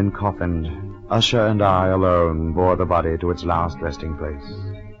had been encoffined, Usher and I alone bore the body to its last resting place.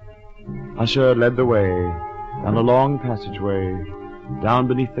 Usher led the way down a long passageway, down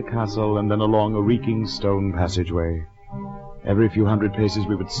beneath the castle, and then along a reeking stone passageway. Every few hundred paces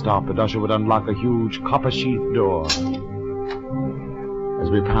we would stop, and Usher would unlock a huge copper-sheathed door. As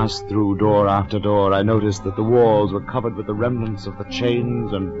we passed through door after door, I noticed that the walls were covered with the remnants of the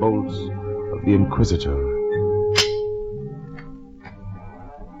chains and bolts of the Inquisitor.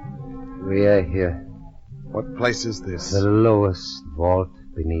 We are here. What place is this? The lowest vault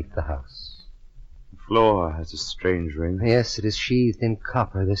beneath the house. The floor has a strange ring. Yes, it is sheathed in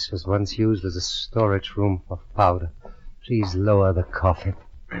copper. This was once used as a storage room for powder. Please lower the coffin.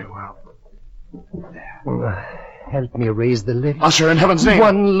 Very well. Help me raise the lid. Usher, in heaven's name!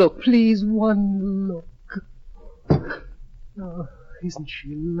 One look, please, one look. Oh, isn't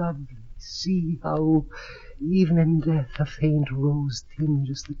she lovely? See how, even in death, a faint rose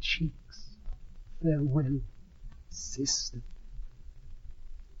tinges the cheeks. Farewell, sister.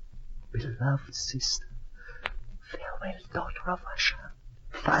 Beloved sister. Farewell, daughter of Usher.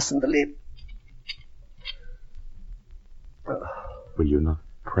 Fasten the lid. Will you not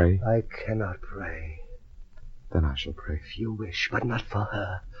pray? I cannot pray. Then I shall pray. If you wish, but not for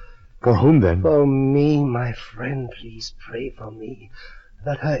her. For whom, then? For me, my friend. Please pray for me,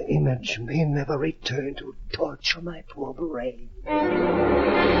 that her image may never return to torture my poor brain.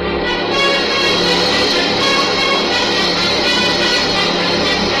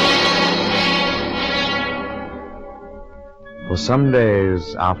 For some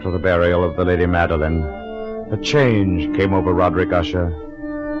days after the burial of the Lady Madeline, a change came over Roderick Usher.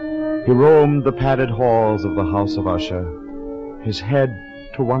 He roamed the padded halls of the House of Usher, his head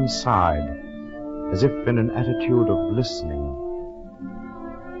to one side, as if in an attitude of listening.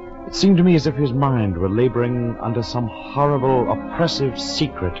 It seemed to me as if his mind were laboring under some horrible, oppressive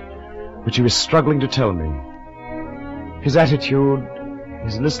secret which he was struggling to tell me. His attitude,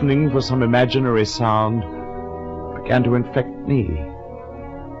 his listening for some imaginary sound, began to infect me.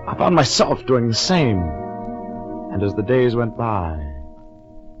 I found myself doing the same. And as the days went by,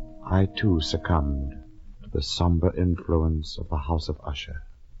 I too succumbed to the somber influence of the House of Usher.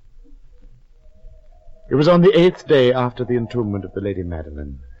 It was on the 8th day after the entombment of the Lady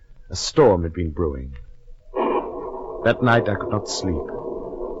Madeline. A storm had been brewing. That night I could not sleep.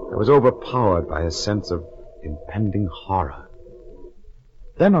 I was overpowered by a sense of impending horror.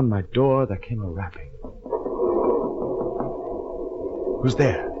 Then on my door there came a rapping. Who's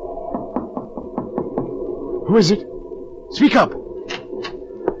there? Who is it? Speak up!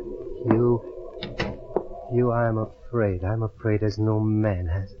 You, I'm afraid. I'm afraid as no man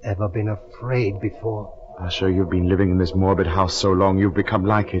has ever been afraid before. Usher, you've been living in this morbid house so long you've become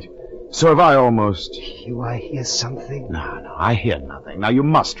like it. So have I almost. You, I hear something. No, I hear nothing. Now you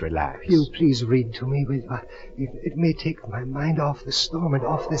must relax. You please read to me. It may take my mind off the storm and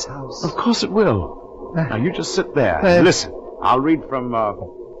off this house. Of course it will. Now you just sit there and listen. I'll read from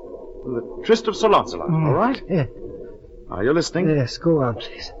the Tryst of Sir Launcelot, all right? Yeah. Are you listening? Yes, go on,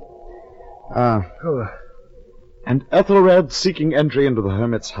 please. And Ethelred, seeking entry into the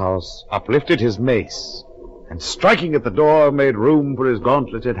hermit's house, uplifted his mace, and striking at the door, made room for his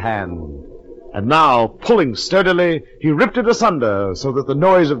gauntleted hand. And now, pulling sturdily, he ripped it asunder, so that the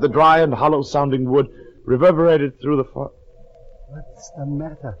noise of the dry and hollow-sounding wood reverberated through the forest. What's the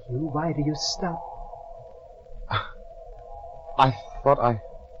matter, Hugh? Why do you stop? I thought I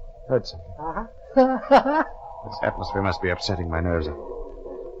heard something. This atmosphere must be upsetting my nerves.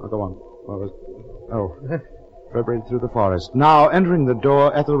 Oh, go on. What was... reverberated through the forest. Now, entering the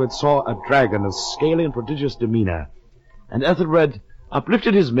door, Ethelred saw a dragon of scaly and prodigious demeanor. And Ethelred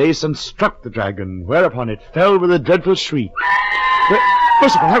uplifted his mace and struck the dragon, whereupon it fell with a dreadful shriek.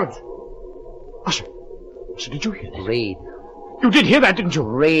 Merciful heavens! Usher, did you hear that? Read. You did hear that, didn't you?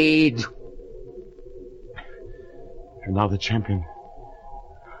 Read. And now the champion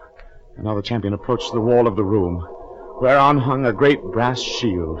approached the wall of the room, whereon hung a great brass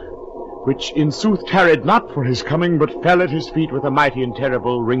shield, which in sooth tarried not for his coming, but fell at his feet with a mighty and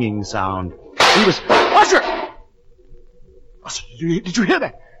terrible ringing sound. He was... Usher! Usher, did you hear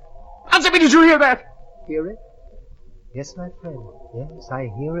that? Answer me, did you hear that? Hear it? Yes, my friend. Yes, I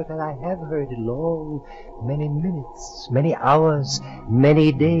hear it, and I have heard it long, many minutes, many hours,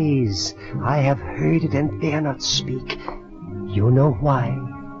 many days. I have heard it and dare not speak. You know why?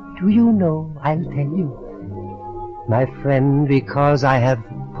 Do you know? I'll tell you. My friend, because I have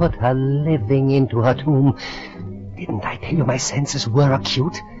put her living into her tomb. Didn't I tell you my senses were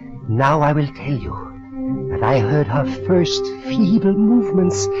acute? Now I will tell you that I heard her first feeble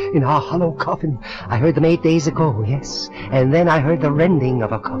movements in her hollow coffin. I heard them 8 days ago, yes. And then I heard the rending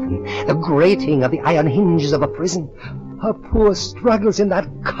of her coffin, the grating of the iron hinges of a prison, her poor struggles in that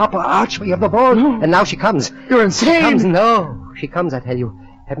copper archway of the vault. No. And now she comes. You're insane! She comes, I tell you.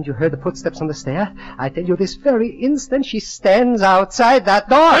 Haven't you heard the footsteps on the stair? I tell you, this very instant she stands outside that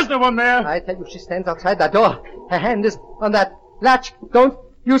door. There's no one there. I tell you, she stands outside that door. Her hand is on that latch. Don't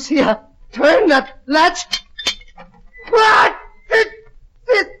you see her? Turn that latch. What?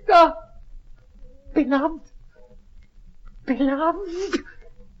 Sister. Beloved.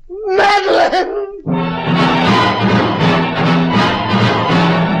 Madeline!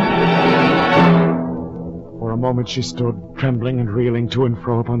 For a moment she stood, trembling and reeling to and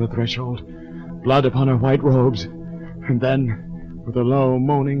fro upon the threshold, blood upon her white robes. And then, with a low,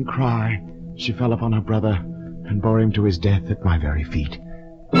 moaning cry, she fell upon her brother and bore him to his death at my very feet.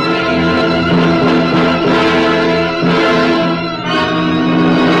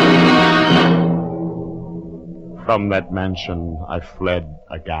 From that mansion I fled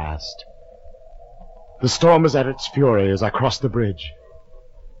aghast. The storm was at its fury as I crossed the bridge.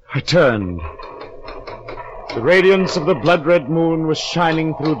 I turned. The radiance of the blood-red moon was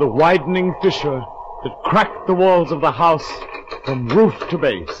shining through the widening fissure that cracked the walls of the house from roof to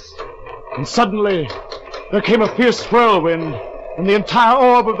base. And suddenly, there came a fierce whirlwind, and the entire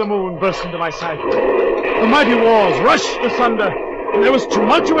orb of the moon burst into my sight. The mighty walls rushed asunder, and there was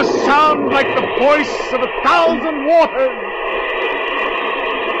tumultuous sound like the voice of 1,000 waters.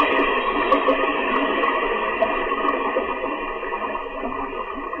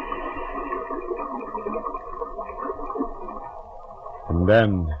 And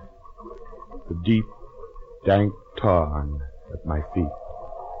then, the deep, dank tarn at my feet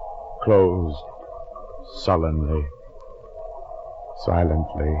closed sullenly,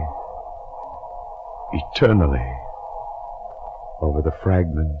 silently, eternally over the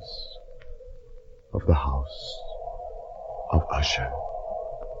fragments of the house of Usher.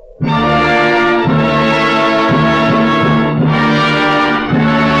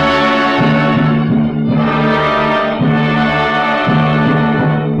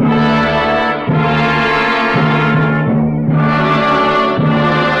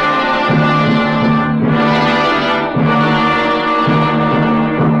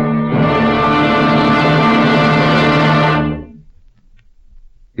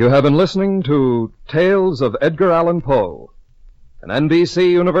 You have been listening to Tales of Edgar Allan Poe, an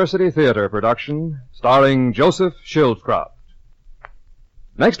NBC University Theater production starring Joseph Schildkraut.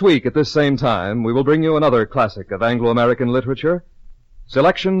 Next week at this same time, we will bring you another classic of Anglo-American literature,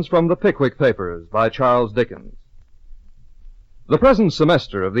 selections from the Pickwick Papers by Charles Dickens. The present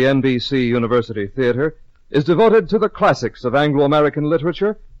semester of the NBC University Theater is devoted to the classics of Anglo-American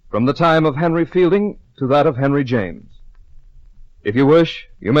literature from the time of Henry Fielding to that of Henry James. If you wish,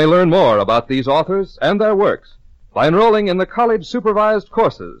 you may learn more about these authors and their works by enrolling in the college-supervised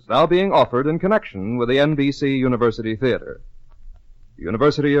courses now being offered in connection with the NBC University Theater. The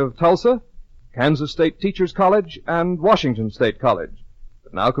University of Tulsa, Kansas State Teachers College, and Washington State College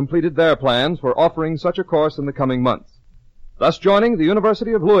have now completed their plans for offering such a course in the coming months, thus joining the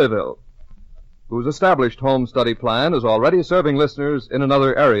University of Louisville, whose established home study plan is already serving listeners in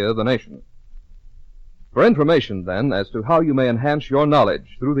another area of the nation. For information, then, as to how you may enhance your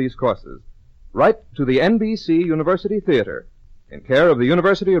knowledge through these courses, write to the NBC University Theater, in care of the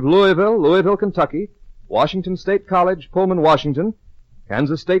University of Louisville, Louisville, Kentucky, Washington State College, Pullman, Washington,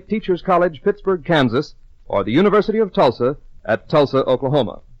 Kansas State Teachers College, Pittsburgh, Kansas, or the University of Tulsa at Tulsa,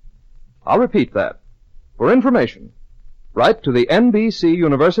 Oklahoma. I'll repeat that. For information, write to the NBC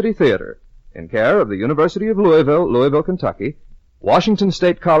University Theater, in care of the University of Louisville, Louisville, Kentucky, Washington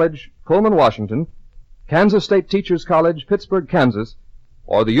State College, Pullman, Washington, Kansas State Teachers College, Pittsburgh, Kansas,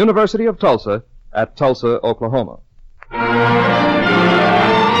 or the University of Tulsa at Tulsa, Oklahoma.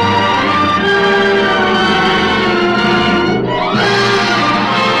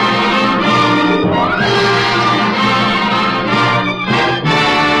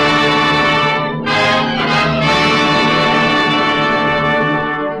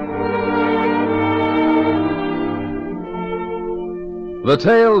 The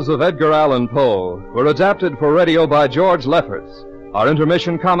Tales of Edgar Allan Poe were adapted for radio by George Lefferts. Our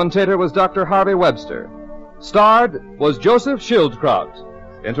intermission commentator was Dr. Harvey Webster. Starred was Joseph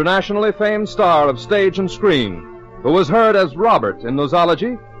Schildkraut, internationally famed star of stage and screen, who was heard as Robert in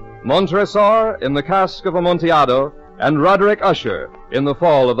Nosology, Montresor in The Cask of Amontillado, and Roderick Usher in The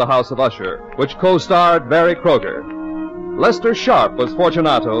Fall of the House of Usher, which co-starred Barry Kroger. Lester Sharp was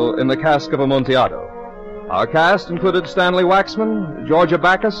Fortunato in The Cask of Amontillado. Our cast included Stanley Waxman, Georgia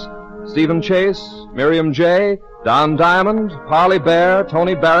Backus, Stephen Chase, Miriam J., Don Diamond, Parley Bear,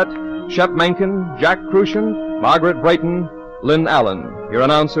 Tony Barrett, Shep Menken, Jack Crucian, Margaret Brayton, Lynn Allen. Your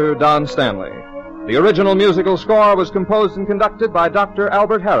announcer, Don Stanley. The original musical score was composed and conducted by Dr.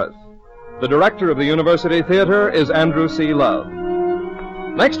 Albert Harris. The director of the University Theater is Andrew C. Love.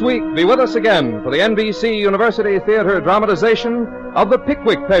 Next week, be with us again for the NBC University Theater dramatization of The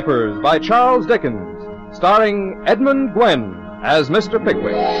Pickwick Papers by Charles Dickens, starring Edmund Gwenn as Mr.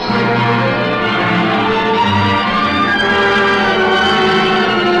 Pickwick.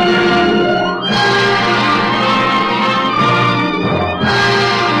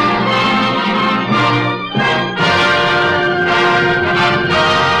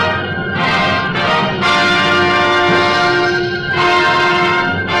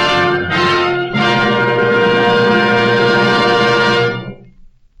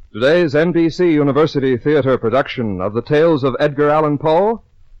 Today's NBC University Theater production of the Tales of Edgar Allan Poe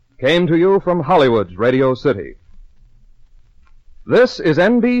came to you from Hollywood's Radio City. This is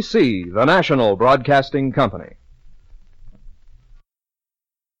NBC, the national broadcasting company.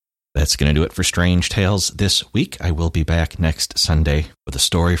 That's going to do it for Strange Tales this week. I will be back next Sunday with a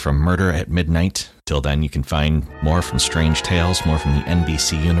story from Murder at Midnight. Till then, you can find more from Strange Tales, more from the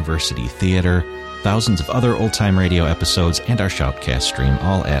NBC University Theater, thousands of other old-time radio episodes, and our shoutcast stream,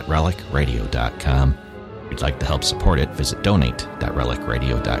 all at relicradio.com. If you'd like to help support it, visit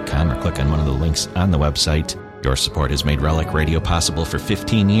donate.relicradio.com or click on one of the links on the website. Your support has made Relic Radio possible for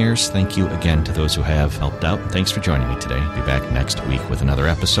 15 years. Thank you again to those who have helped out. Thanks for joining me today. Be back next week with another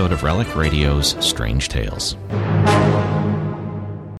episode of Relic Radio's Strange Tales.